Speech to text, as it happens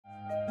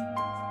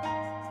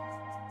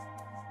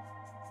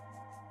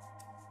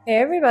Hey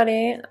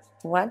everybody,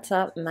 what's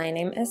up? My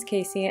name is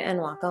Casey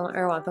and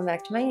welcome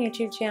back to my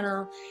YouTube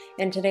channel.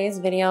 In today's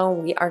video,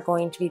 we are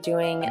going to be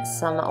doing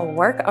some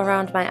work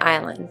around my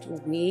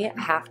island. We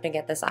have to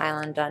get this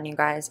island done, you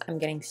guys. I'm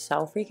getting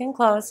so freaking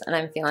close and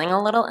I'm feeling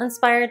a little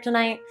inspired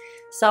tonight.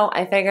 So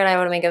I figured I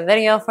would make a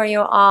video for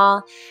you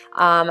all.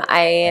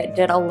 I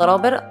did a little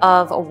bit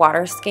of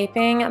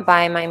waterscaping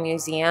by my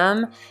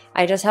museum.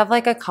 I just have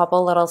like a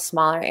couple little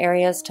smaller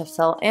areas to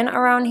fill in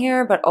around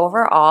here, but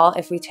overall,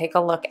 if we take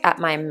a look at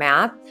my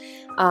map,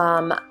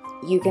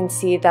 you can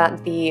see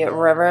that the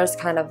rivers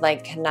kind of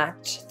like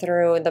connect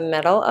through the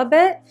middle a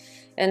bit.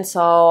 And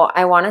so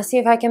I want to see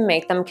if I can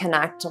make them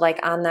connect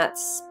like on that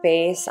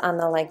space on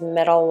the like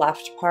middle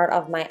left part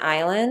of my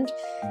island.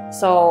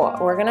 So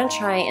we're going to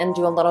try and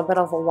do a little bit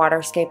of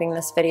waterscaping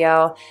this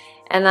video.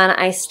 And then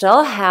I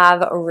still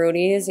have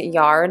Rudy's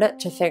yard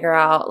to figure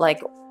out like,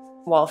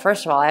 well,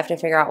 first of all, I have to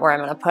figure out where I'm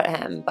going to put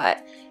him.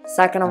 But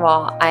second of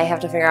all, I have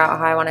to figure out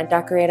how I want to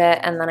decorate it.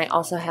 And then I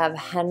also have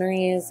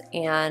Henry's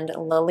and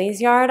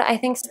Lily's yard, I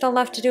think, still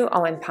left to do.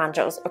 Oh, and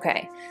Poncho's.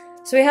 Okay.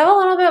 So we have a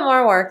little bit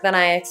more work than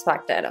I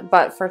expected.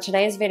 But for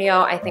today's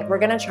video, I think we're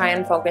going to try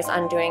and focus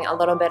on doing a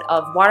little bit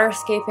of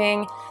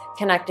waterscaping,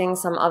 connecting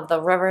some of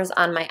the rivers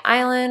on my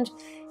island,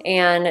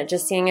 and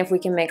just seeing if we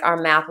can make our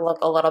map look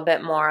a little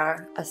bit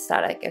more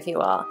aesthetic, if you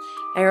will.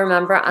 I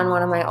remember on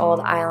one of my old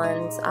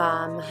islands,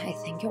 I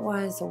think it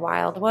was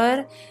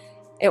Wildwood,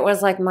 it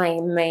was like my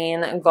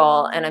main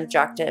goal and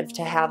objective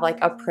to have like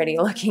a pretty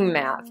looking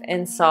map.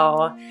 And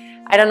so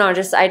I don't know,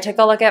 just I took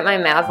a look at my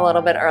map a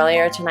little bit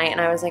earlier tonight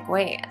and I was like,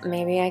 wait,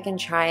 maybe I can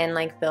try and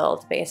like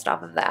build based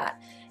off of that.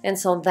 And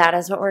so that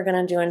is what we're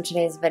gonna do in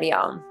today's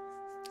video.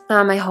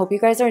 I hope you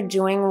guys are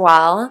doing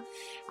well.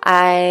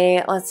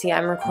 Let's see,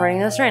 I'm recording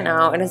this right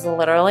now. It is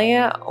literally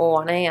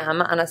 1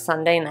 a.m. on a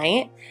Sunday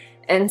night.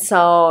 And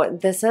so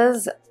this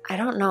is, I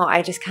don't know,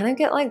 I just kind of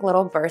get like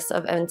little bursts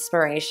of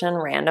inspiration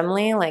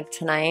randomly. Like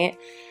tonight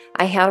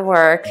I had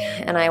work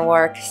and I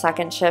work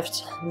second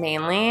shift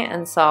mainly.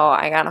 And so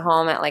I got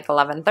home at like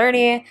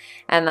 11:30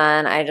 and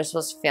then I just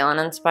was feeling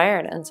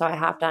inspired. And so I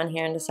hopped on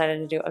here and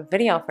decided to do a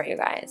video for you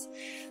guys.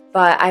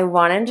 But I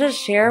wanted to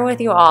share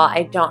with you all,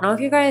 I don't know if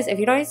you guys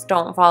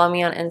don't follow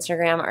me on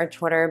Instagram or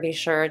Twitter, be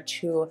sure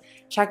to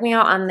check me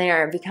out on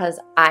there because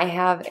I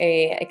have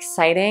a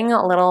exciting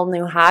little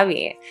new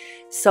hobby.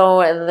 So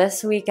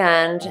this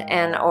weekend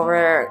and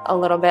over a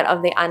little bit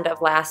of the end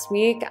of last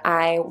week,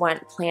 I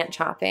went plant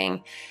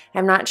chopping.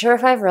 I'm not sure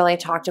if I've really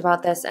talked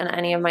about this in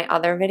any of my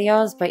other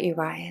videos, but you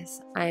guys,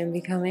 I'm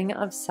becoming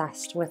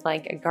obsessed with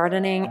like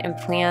gardening and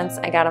plants.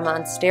 I got a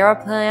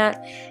monstera plant.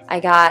 I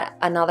got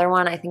another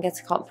one, I think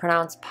it's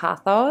pronounced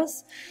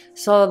pothos.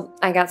 So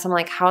I got some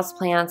like house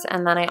plants,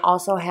 and then I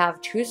also have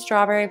 2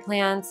 strawberry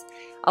plants,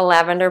 a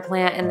lavender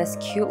plant, and this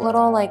cute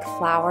little like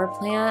flower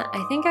plant.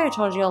 I think I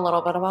told you a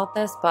little bit about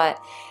this,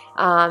 but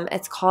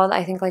it's called,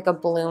 I think, like a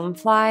bloom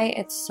fly.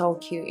 It's so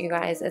cute, you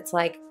guys. It's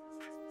like,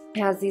 it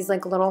has these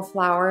like little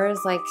flowers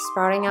like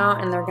sprouting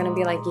out, and they're gonna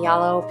be like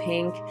yellow,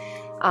 pink,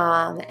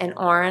 and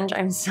orange.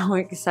 I'm so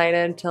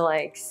excited to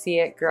like see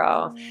it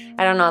grow.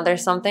 I don't know,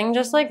 there's something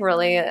just like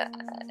really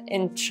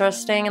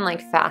interesting and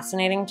like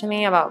fascinating to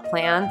me about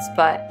plants.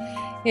 But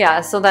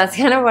yeah, so that's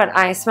kind of what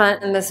I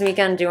spent this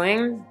weekend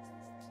doing.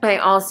 I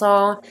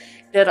also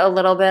did a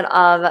little bit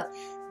of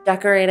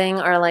decorating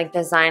or like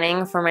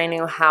designing for my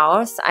new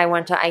house. I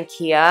went to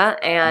IKEA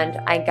and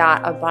I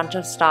got a bunch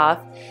of stuff.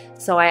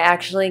 So I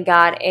actually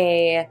got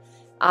a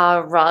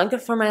rug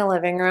for my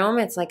living room.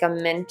 It's like a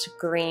mint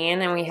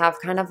green, and we have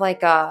kind of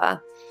like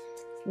a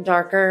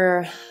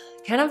darker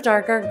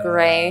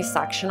gray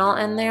sectional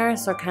in there,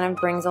 so it kind of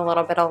brings a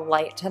little bit of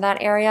light to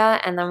that area.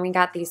 And then we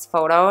got these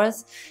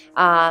photos.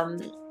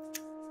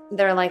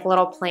 They're like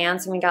little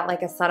plants, and we got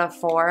like a set of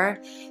 4.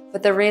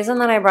 But the reason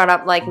that I brought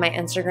up like my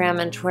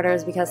Instagram and Twitter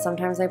is because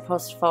sometimes I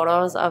post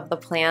photos of the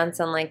plants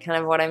and like kind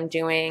of what I'm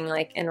doing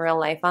like in real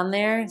life on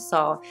there.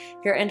 So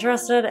if you're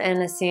interested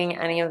in seeing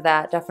any of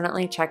that,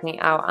 definitely check me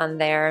out on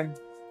there.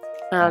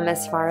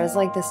 As far as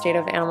like the state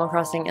of Animal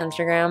Crossing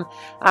Instagram,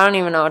 I don't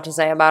even know what to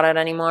say about it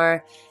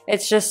anymore.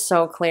 It's just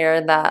so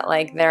clear that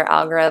like their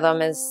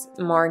algorithm is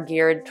more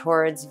geared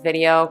towards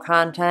video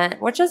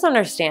content, which is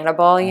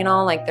understandable, you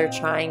know, like they're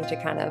trying to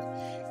kind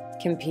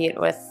of compete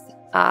with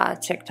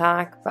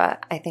TikTok,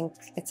 but I think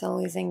it's a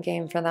losing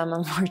game for them,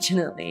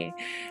 unfortunately.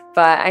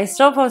 But I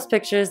still post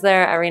pictures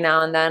there every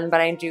now and then, but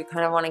I do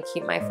kind of want to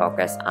keep my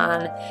focus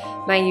on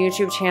my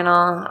YouTube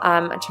channel.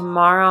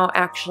 Tomorrow,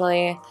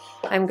 actually,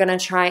 I'm going to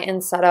try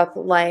and set up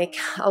like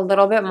a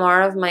little bit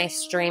more of my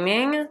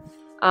streaming.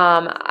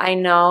 I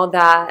know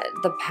that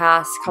the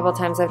past couple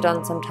times I've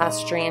done some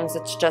test streams,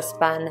 it's just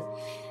been,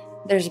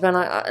 there's been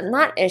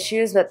not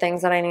issues, but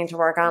things that I need to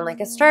work on, like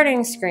a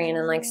starting screen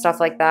and like stuff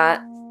like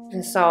that.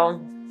 And so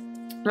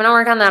I'm going to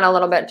work on that a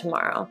little bit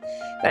tomorrow.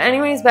 But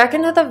anyways, back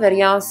into the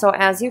video. So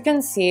as you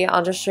can see,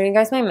 I'll just show you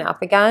guys my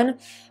map again.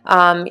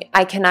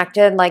 I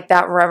connected like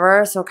that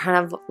river, so it kind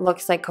of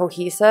looks like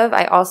cohesive.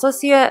 I also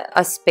see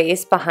a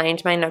space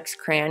behind my Nook's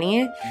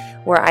Cranny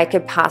where I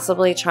could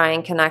possibly try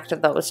and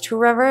connect those two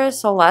rivers.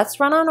 So let's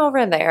run on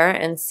over there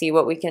and see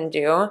what we can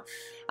do.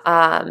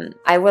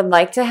 I would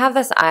like to have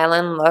this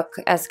island look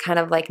as kind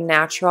of like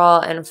natural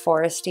and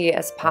foresty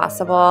as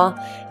possible.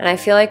 And I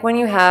feel like when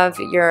you have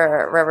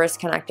your rivers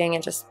connecting,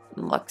 it just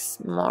looks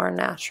more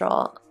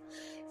natural.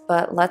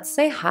 But let's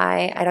say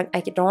hi. I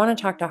don't want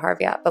to talk to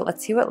Harvey yet, but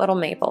let's see what little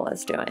Maple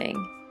is doing.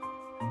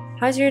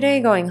 How's your day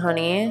going,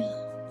 honey?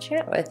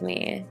 Chat with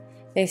me.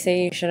 They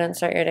say you shouldn't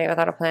start your day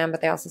without a plan,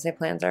 but they also say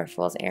plans are a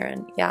fool's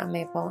errand. Yeah,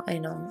 Maple, I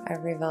know.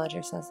 Every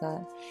villager says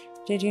that.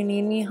 Did you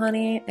need me,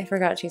 honey? I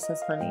forgot she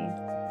says honey.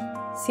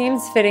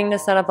 Seems fitting to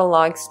set up a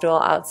log stool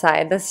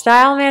outside. The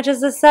style matches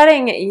the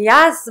setting.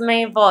 Yes,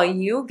 Maple,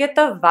 you get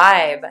the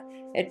vibe.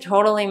 It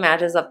totally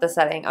matches up the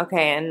setting.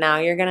 Okay, and now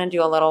you're going to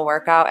do a little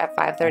workout at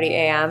 5:30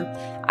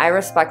 a.m. I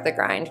respect the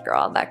grind,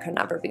 girl. That could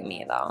never be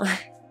me, though.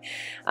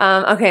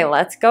 Okay,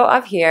 let's go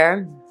up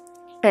here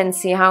and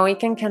see how we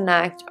can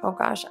connect. Oh,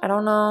 gosh, I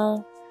don't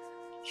know.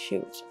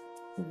 Shoot.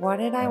 What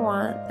did I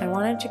want? I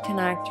wanted to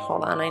connect.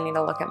 Hold on, I need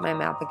to look at my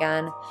map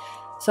again.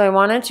 So I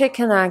wanted to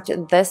connect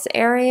this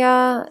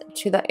area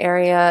to the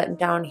area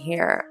down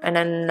here, and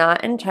I'm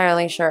not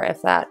entirely sure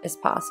if that is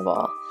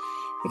possible.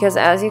 Because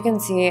as you can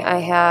see, I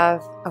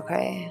have,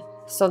 okay,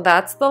 so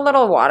that's the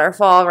little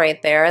waterfall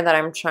right there that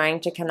I'm trying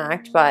to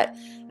connect, but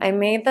I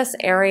made this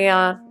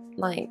area,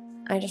 like,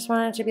 I just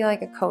wanted it to be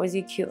like a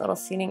cozy, cute little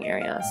seating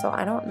area. So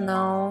I don't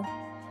know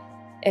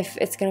if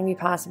it's going to be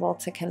possible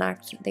to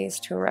connect these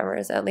two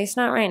rivers, at least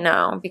not right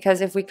now,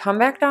 because if we come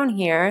back down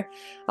here,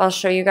 I'll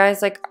show you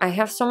guys, like, I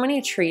have so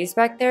many trees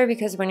back there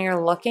because when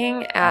you're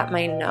looking at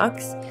my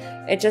nooks,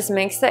 it just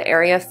makes the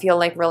area feel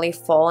like really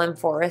full and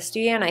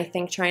foresty, and I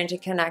think trying to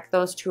connect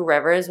those two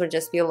rivers would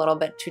just be a little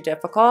bit too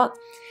difficult.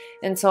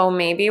 And so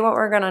maybe what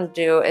we're going to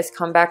do is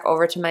come back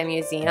over to my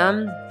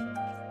museum,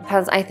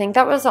 because I think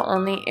that was the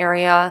only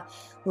area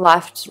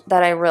left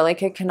that I really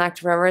could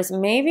connect rivers.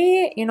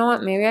 Maybe, you know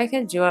what, maybe I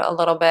could do it a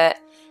little bit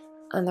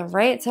on the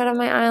right side of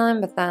my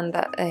island, but then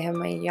that I have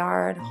my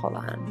yard. Hold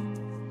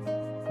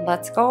on.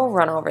 Let's go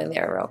run over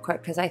there real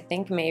quick, because I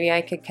think maybe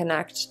I could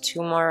connect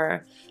two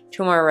more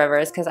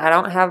rivers, because I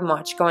don't have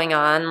much going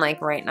on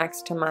like right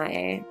next to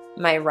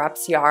my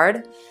rep's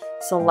yard.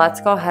 So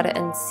let's go ahead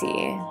and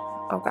see.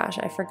 Oh gosh,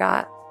 I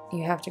forgot.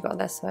 You have to go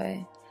this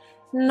way.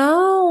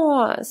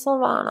 No,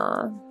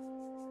 Sylvana.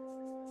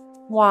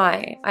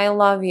 Why? I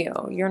love you.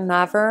 You're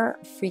never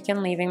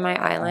freaking leaving my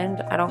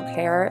island. I don't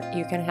care.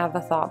 You can have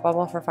a thought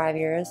bubble for 5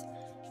 years.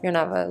 You're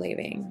never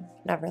leaving.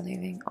 Never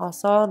leaving.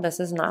 Also,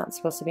 this is not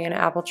supposed to be an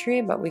apple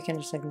tree, but we can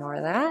just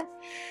ignore that.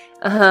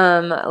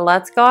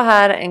 Let's go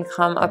ahead and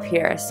come up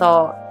here.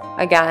 So,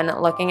 again,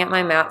 looking at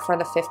my map for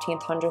the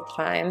 1,500th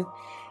time.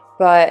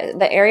 But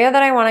the area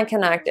that I want to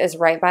connect is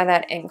right by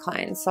that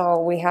incline.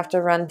 So we have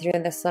to run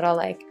through this little,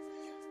 like,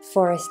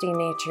 foresty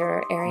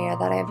nature area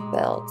that I've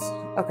built.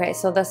 Okay,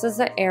 so this is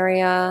the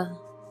area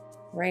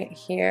right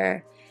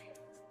here.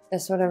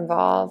 This would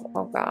involve,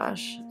 oh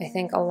gosh, I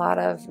think a lot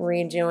of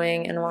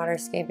redoing and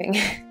waterscaping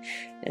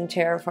and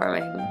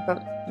terraforming,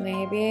 but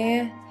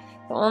maybe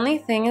the only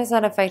thing is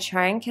that if I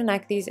try and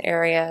connect these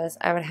areas,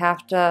 I would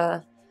have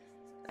to,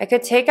 I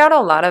could take out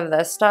a lot of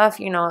this stuff,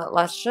 you know.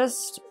 Let's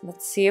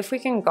see if we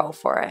can go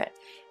for it.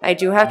 I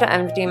do have to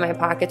empty my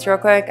pockets real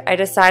quick. I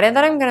decided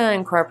that I'm going to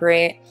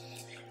incorporate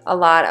a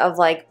lot of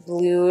like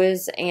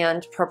blues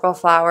and purple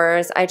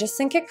flowers. I just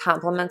think it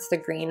complements the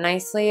green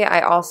nicely. I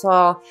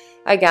also,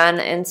 again,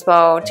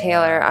 inspo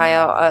Taylor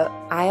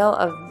Isle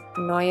of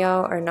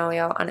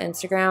Noyo on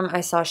Instagram.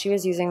 I saw she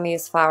was using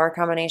these flower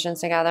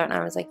combinations together and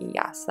I was like,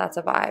 yes, that's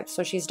a vibe.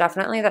 So she's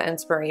definitely the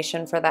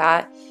inspiration for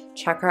that.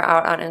 Check her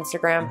out on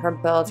Instagram. Her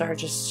builds are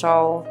just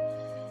so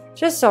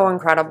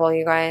incredible,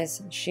 you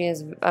guys. She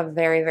is a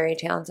very, very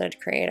talented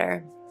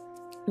creator.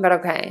 But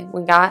okay,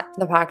 we got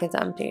the pockets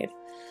emptied.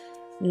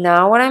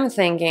 Now what I'm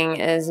thinking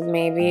is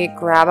maybe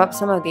grab up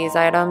some of these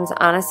items.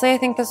 Honestly, I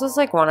think this was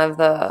like one of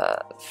the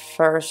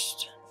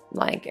first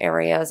like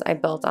areas I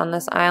built on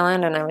this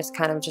island, and I was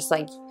kind of just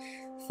like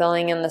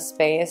filling in the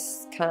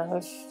space kind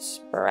of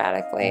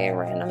sporadically,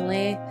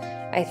 randomly.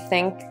 I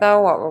think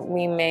though what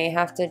we may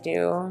have to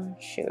do,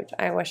 shoot,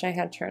 I wish I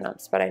had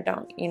turnips, but I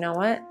don't. You know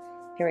what?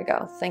 Here we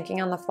go.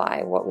 Thinking on the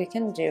fly. What we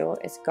can do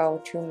is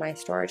go to my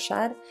storage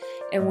shed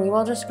and we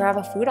will just grab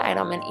a food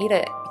item and eat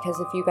it. Because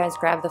if you guys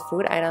grab the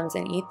food items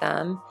and eat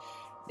them,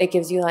 it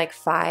gives you like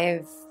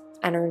 5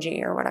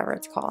 energy or whatever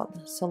it's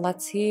called. So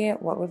let's see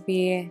what would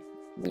be,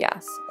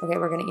 yes. Okay,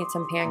 we're going to eat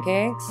some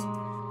pancakes.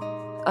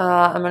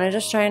 I'm going to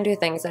just try and do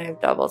things that I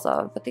have doubles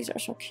of, but these are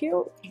so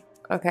cute.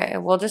 Okay,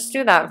 we'll just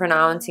do that for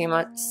now and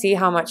see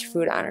how much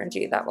food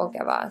energy that will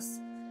give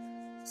us.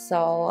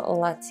 So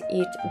let's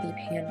eat the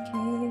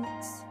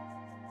pancakes.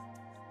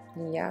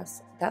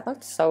 Yes, that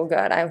looks so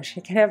good. I wish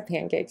I could have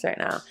pancakes right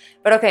now.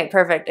 But okay,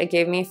 perfect. It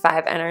gave me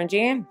 5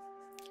 energy.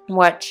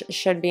 which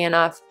should be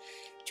enough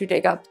to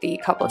dig up the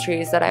couple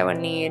trees that I would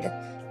need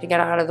to get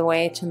out of the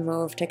way to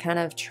move to kind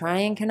of try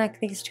and connect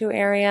these two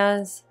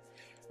areas.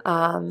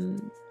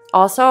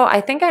 Also,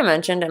 I think I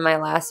mentioned in my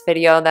last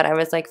video that I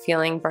was like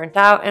feeling burnt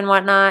out and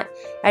whatnot.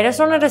 I just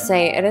wanted to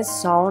say it is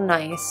so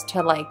nice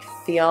to like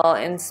feel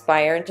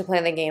inspired to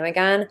play the game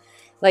again.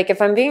 Like,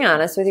 if I'm being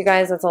honest with you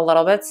guys, it's a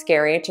little bit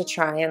scary to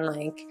try and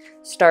like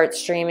start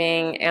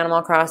streaming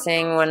Animal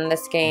Crossing when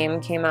this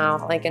game came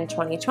out like in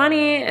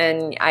 2020,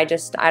 and I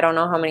don't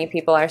know how many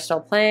people are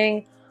still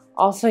playing.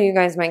 Also, you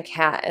guys, my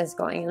cat is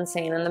going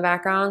insane in the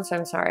background, so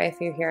I'm sorry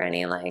if you hear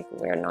any like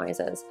weird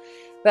noises.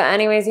 But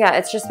anyways, yeah,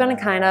 it's just been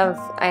kind of,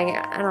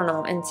 I don't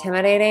know,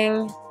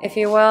 intimidating, if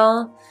you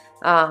will,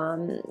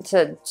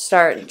 to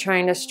start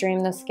trying to stream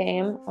this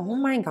game. Oh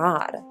my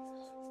god.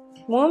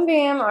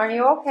 Moonbeam, are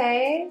you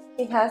okay?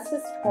 He has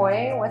his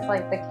toy with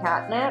like the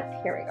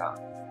catnip. Here we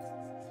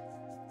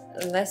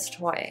go. This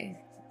toy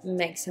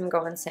makes him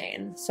go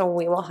insane, so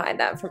we will hide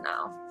that for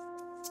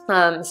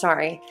now.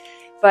 Sorry.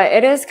 But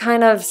it is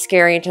kind of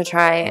scary to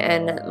try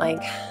and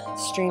like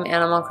stream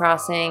Animal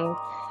Crossing.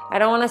 I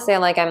don't want to say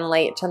like I'm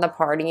late to the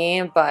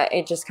party, but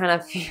it just kind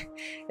of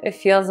it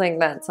feels like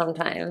that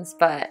sometimes.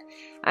 But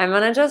I'm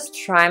going to just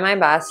try my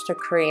best to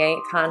create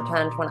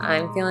content when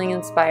I'm feeling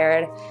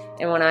inspired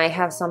and when I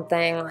have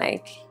something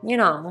like, you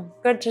know,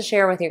 good to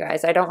share with you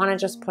guys. I don't want to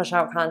just push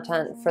out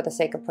content for the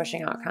sake of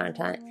pushing out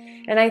content.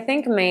 And I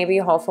think maybe,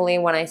 hopefully,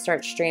 when I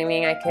start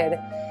streaming, I could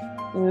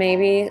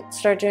maybe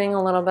start doing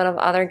a little bit of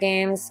other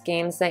games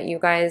that you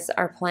guys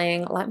are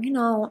playing. Let me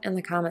know in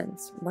the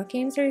comments. What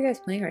games are you guys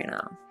playing right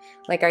now?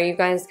 Like, are you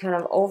guys kind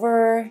of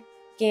over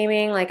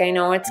gaming? Like, I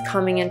know it's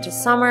coming into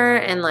summer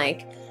and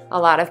like a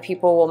lot of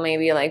people will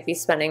maybe like be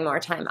spending more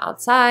time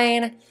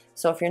outside.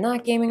 So if you're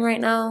not gaming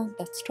right now,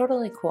 that's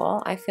totally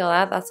cool. I feel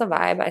that. That's a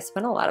vibe. I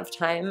spend a lot of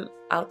time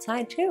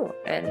outside too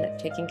and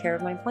taking care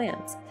of my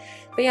plants.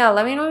 But yeah,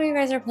 let me know what you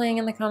guys are playing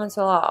in the comments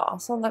below.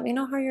 Also, let me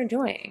know how you're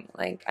doing.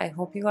 Like, I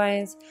hope you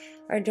guys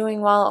are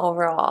doing well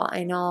overall.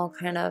 I know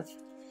kind of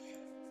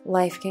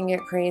life can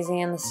get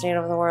crazy and the state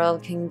of the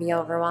world can be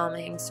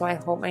overwhelming. So I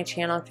hope my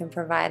channel can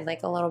provide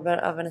like a little bit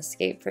of an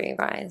escape for you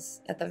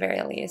guys at the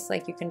very least.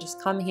 Like, you can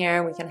just come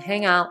here, we can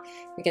hang out,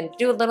 we can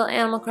do a little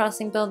Animal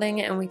Crossing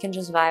building, and we can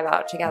just vibe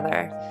out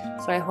together.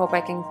 So I hope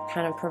I can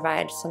kind of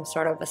provide some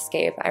sort of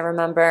escape. I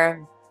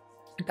remember,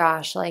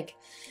 gosh, like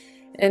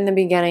in the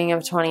beginning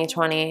of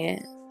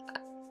 2020,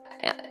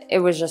 it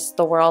was just,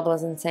 the world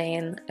was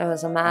insane. It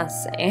was a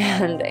mess,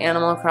 and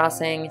Animal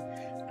Crossing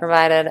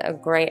provided a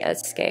great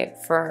escape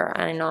for,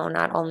 I know,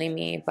 not only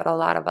me, but a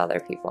lot of other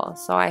people.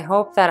 So I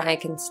hope that I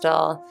can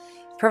still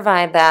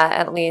provide that,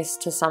 at least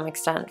to some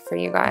extent, for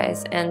you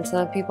guys. And to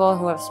the people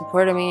who have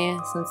supported me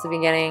since the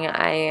beginning,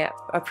 I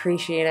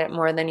appreciate it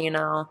more than you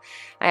know.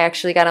 I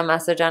actually got a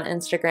message on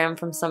Instagram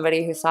from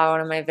somebody who saw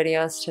one of my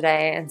videos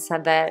today and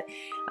said that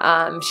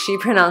she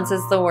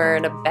pronounces the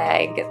word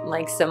bag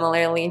like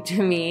similarly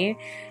to me.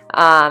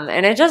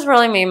 And it just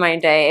really made my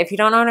day. If you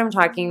don't know what I'm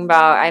talking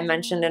about, I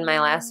mentioned in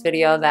my last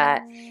video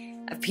that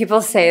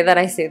people say that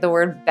I say the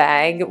word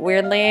bag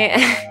weirdly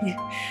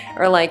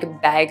or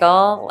like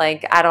bagel.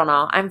 Like, I don't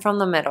know. I'm from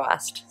the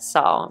Midwest,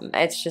 so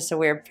it's just a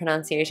weird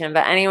pronunciation.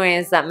 But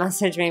anyways, that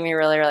message made me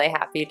really, really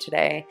happy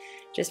today,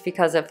 just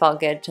because it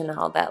felt good to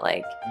know that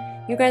like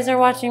you guys are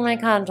watching my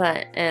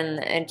content, and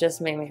it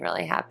just made me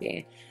really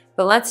happy.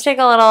 But let's take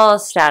a little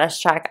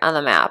status check on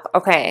the map.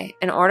 Okay,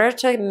 in order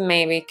to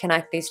maybe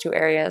connect these two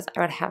areas,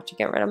 I would have to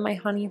get rid of my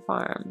honey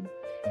farm.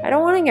 I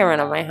don't want to get rid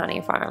of my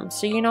honey farm.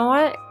 So you know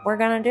what we're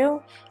going to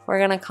do? We're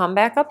going to come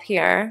back up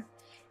here.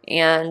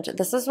 And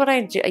this is what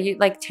I do.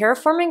 Like,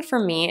 terraforming for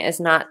me is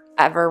not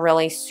ever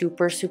really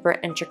super, super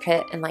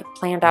intricate and like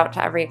planned out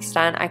to every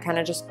extent. I kind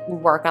of just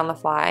work on the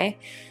fly.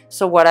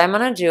 So what I'm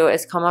going to do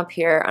is come up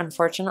here.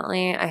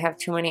 Unfortunately, I have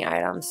too many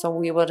items. So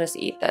we will just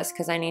eat this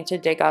because I need to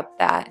dig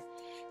up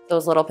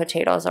those little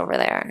potatoes over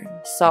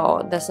there.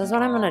 So this is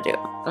what I'm going to do.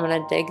 I'm going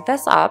to dig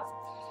this up.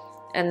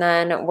 And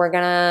then we're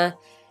going to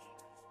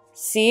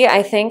see,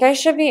 I think I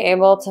should be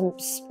able to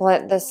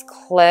split this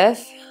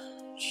cliff.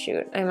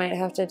 Shoot, I might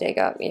have to dig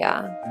up,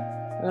 yeah.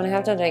 I'm gonna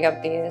have to dig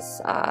up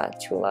these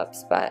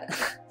tulips, but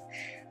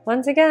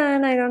once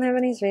again, I don't have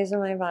any space in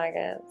my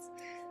pockets.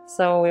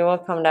 So we will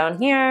come down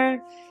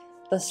here.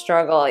 The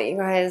struggle, you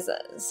guys,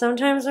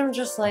 sometimes I'm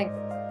just like,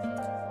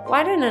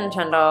 why did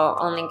Nintendo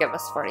only give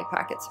us 40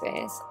 pocket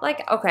space?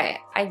 Like, okay,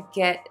 I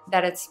get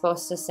that it's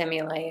supposed to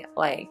simulate,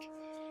 like,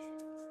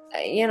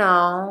 you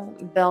know,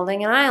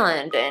 building an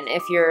island, and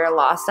if you're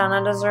lost on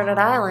a deserted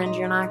island,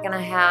 you're not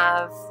gonna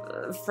have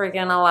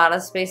freaking a lot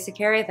of space to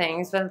carry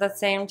things. But at the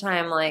same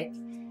time, like,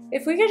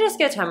 if we could just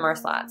get 10 more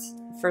slots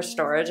for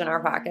storage in our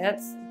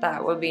pockets,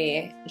 that would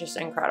be just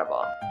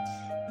incredible.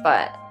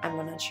 But I'm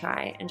gonna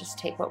try and just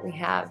take what we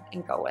have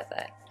and go with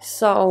it.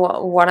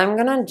 So what I'm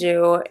gonna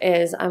do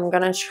is I'm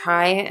gonna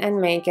try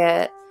and make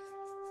it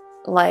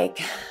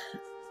like,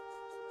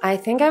 I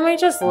think I might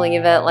just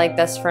leave it like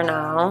this for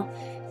now.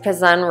 Because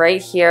then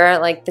right here,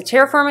 like the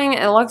terraforming,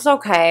 it looks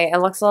okay. It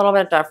looks a little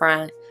bit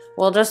different.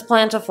 We'll just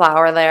plant a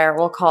flower there.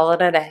 We'll call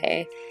it a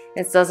day.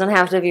 It doesn't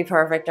have to be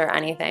perfect or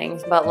anything,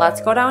 but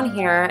let's go down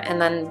here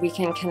and then we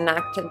can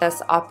connect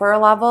this upper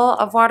level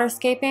of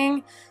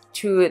waterscaping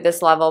to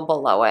this level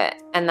below it.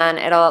 And then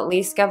it'll at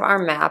least give our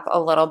map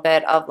a little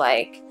bit of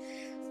like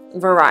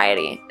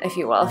variety, if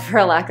you will,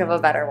 for lack of a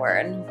better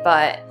word.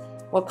 But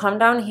we'll come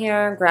down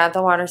here, grab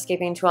the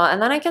waterscaping tool,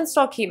 and then I can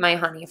still keep my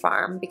honey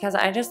farm because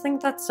I just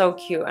think that's so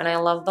cute. And I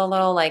love the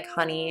little like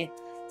honey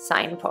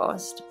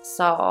signpost.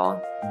 So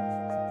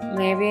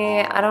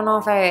maybe, I don't know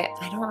if I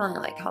don't really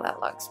like how that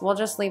looks. We'll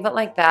just leave it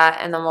like that,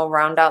 and then we'll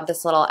round out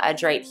this little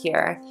edge right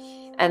here.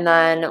 And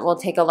then we'll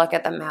take a look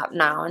at the map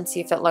now and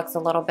see if it looks a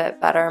little bit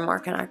better and more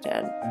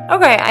connected.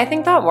 Okay, I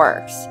think that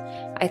works.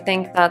 I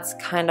think that's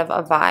kind of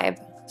a vibe.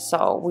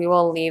 So we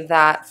will leave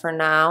that for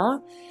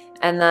now.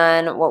 And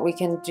then what we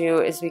can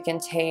do is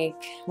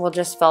we'll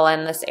just fill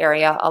in this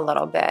area a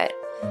little bit.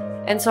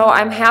 And so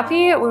I'm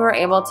happy we were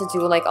able to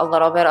do like a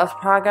little bit of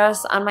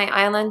progress on my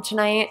island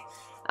tonight.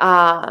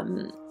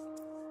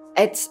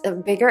 It's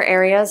bigger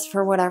areas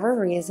for whatever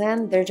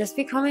reason. They're just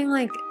becoming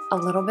like a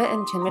little bit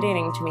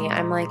intimidating to me.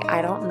 I'm like,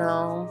 I don't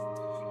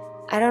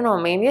know.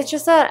 Maybe it's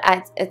just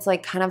that it's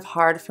like kind of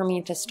hard for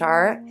me to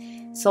start.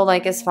 So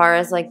like as far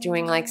as like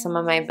doing like some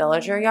of my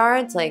villager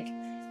yards, like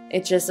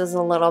it just is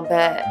a little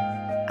bit,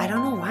 I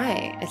don't know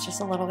why. It's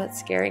just a little bit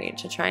scary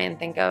to try and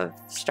think of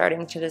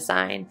starting to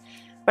design.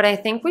 But I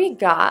think we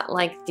got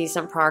like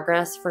decent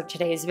progress for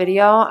today's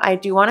video. I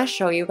do want to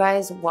show you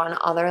guys one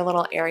other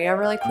little area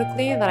really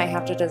quickly that I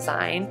have to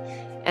design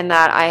and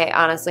that I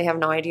honestly have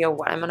no idea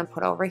what I'm going to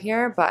put over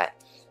here. But,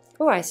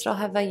 oh, I still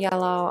have a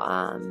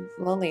yellow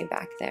lily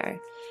back there.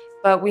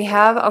 But we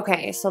have,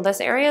 okay, so this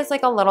area is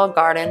like a little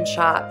garden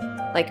shop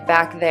like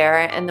back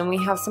there. And then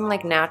we have some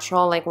like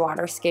natural like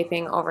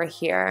waterscaping over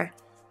here.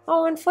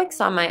 Oh, and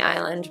Flick's on my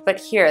island. But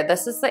here,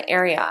 this is the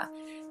area.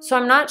 So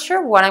I'm not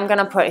sure what I'm going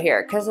to put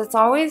here because it's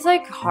always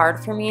like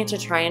hard for me to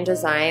try and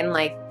design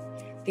like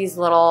these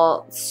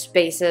little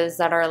spaces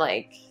that are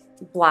like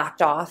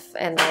blocked off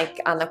and like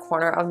on the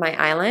corner of my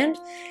island.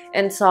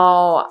 And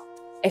so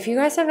if you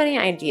guys have any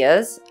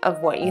ideas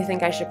of what you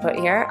think I should put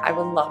here, I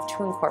would love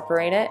to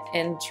incorporate it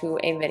into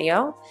a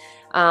video.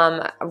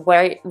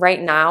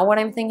 Right now what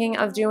I'm thinking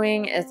of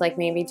doing is like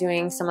maybe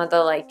doing some of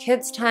the like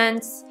kids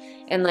tents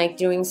and like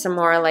doing some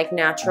more like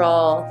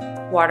natural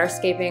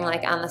waterscaping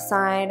like on the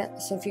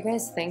side. So if you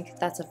guys think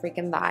that's a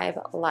freaking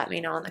vibe, let me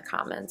know in the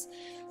comments.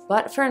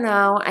 But for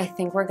now, I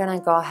think we're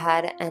gonna go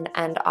ahead and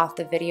end off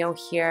the video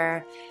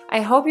here. I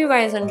hope you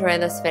guys enjoy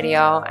this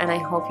video and I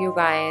hope you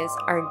guys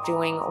are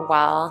doing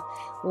well.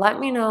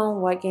 Let me know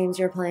what games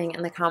you're playing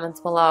in the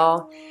comments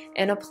below.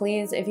 And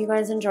please, if you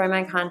guys enjoy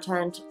my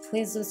content,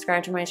 please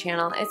subscribe to my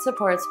channel. It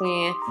supports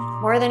me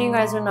more than you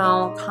guys would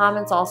know.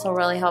 Comments also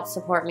really help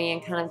support me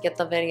and kind of get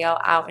the video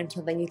out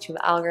into the YouTube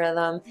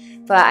algorithm.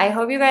 But I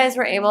hope you guys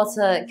were able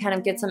to kind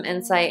of get some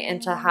insight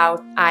into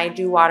how I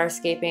do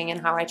waterscaping and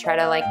how I try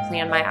to like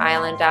plan my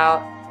island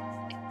out.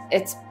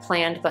 It's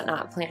planned but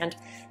not planned.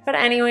 But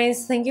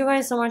anyways, thank you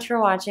guys so much for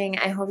watching.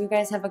 I hope you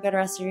guys have a good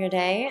rest of your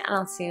day and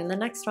I'll see you in the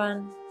next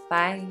one.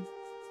 Bye.